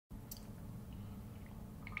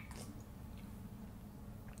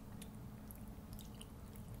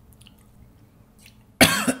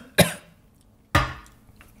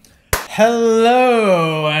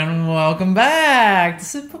Hello and welcome back to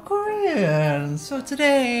Simple Korean. So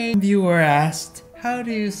today, viewer asked, how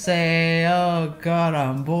do you say, oh god,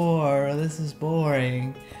 I'm bored, this is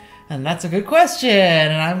boring? And that's a good question,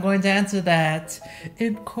 and I'm going to answer that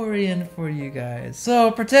in Korean for you guys.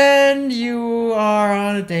 So pretend you are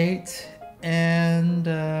on a date and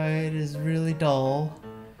it is really dull,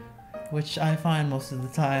 which I find most of the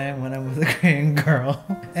time when I'm with a Korean girl.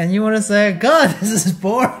 And you want to say, God, this is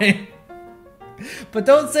boring. But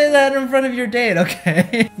don't say that in front of your date,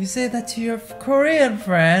 okay? You say that to your Korean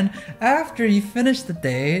friend after you finish the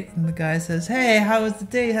date, and the guy says, hey, how was the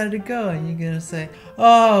date? How did it go? And you're gonna say,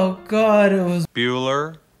 oh God, it was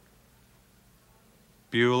Bueller.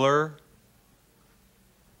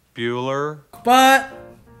 But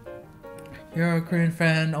your Korean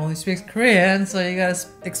friend only speaks Korean, so you gotta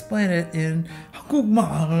explain it in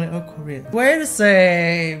한국말 or Korean. Way to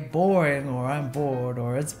say boring, or I'm bored,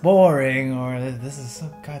 or it's boring, or this is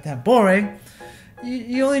so goddamn boring.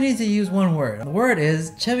 You only need to use one word. The word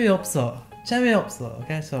is 재미없어. 재미없어.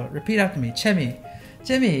 Okay, so repeat after me. 재미.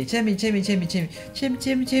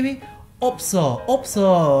 없어.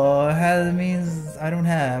 없어 means I don't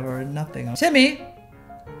have or nothing. 재미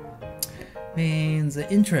means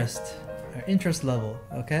interest. Or interest level,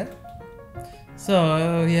 okay?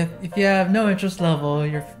 So if you have no interest level,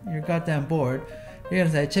 you're goddamn bored. You're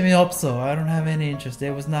gonna say 재미없어. I don't have any interest.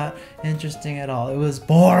 It was not interesting at all. It was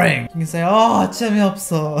boring. You can say oh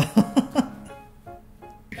재미없어.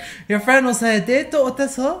 Your friend will say 데이트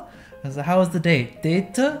어땠어? So how was the date?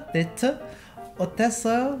 데이트 어땠어?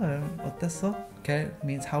 어땠어? Okay, it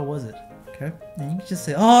means how was it? Okay, and you can just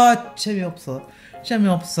say oh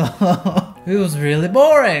재미없어. It was really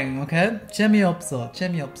boring, okay? 재미없어요.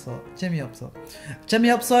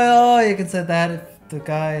 You can say that if the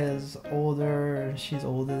guy is older, she's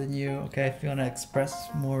older than you, okay? If you want to express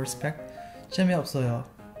more respect. 재미없어요.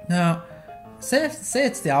 Now, say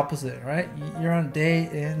it's the opposite, right? You're on a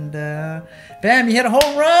date and bam, you hit a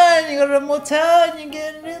home run, you go to the motel and you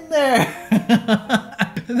get in there.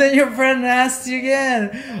 And then your friend asks you again,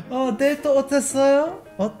 데이트 어땠어요?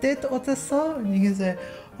 데이트 어땠어? And you can say,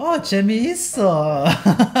 재미있어.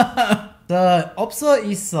 The 없어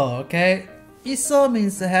있어, okay? 있어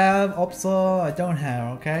means to have, 없어 I don't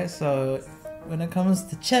have, okay? So when it comes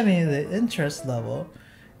to 재미, the interest level,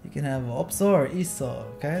 you can have 없어 or 있어,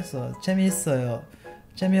 okay? So 재미있어요,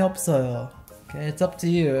 재미없어요. Okay, it's up to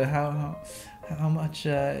you how much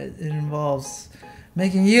it involves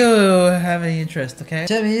making you have any interest, okay?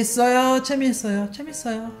 재미있어요.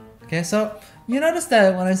 Okay, so you notice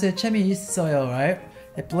that when I say 재미있어요, right?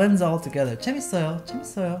 It blends all together. 재밌어요.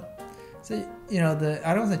 So you know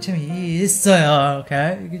I don't say 재미있어요,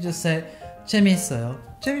 okay? You can just say 재밌어요.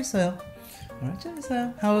 Alright,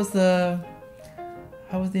 재밌어요. How was the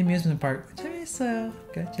amusement park? 재밌어요.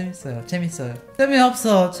 Okay, 재밌어요.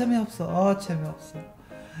 재미없어.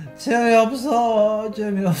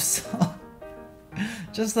 재미없어.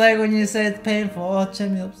 Just like when you say it's painful,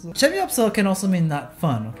 재미없어. 재미없어 can also mean not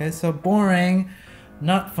fun, okay? So boring,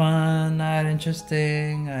 not fun, not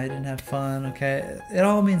interesting, I didn't have fun, okay? It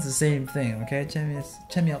all means the same thing, okay?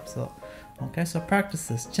 재미없어. Okay, so practice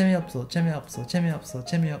this. 재미없어.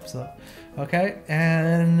 Okay,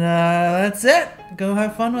 and that's it. Go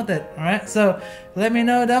have fun with it. Alright, so let me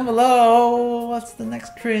know down below what's the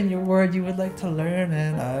next Korean word you would like to learn,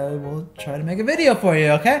 and I will try to make a video for you,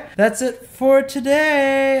 okay? That's it for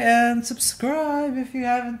today, and subscribe if you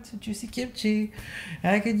haven't to Juicy Kimchi.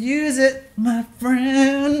 I could use it, my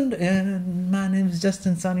friend. And my name is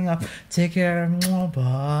Justin signing off. Take care.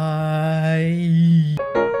 Bye.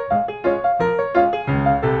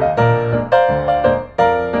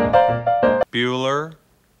 Bueller.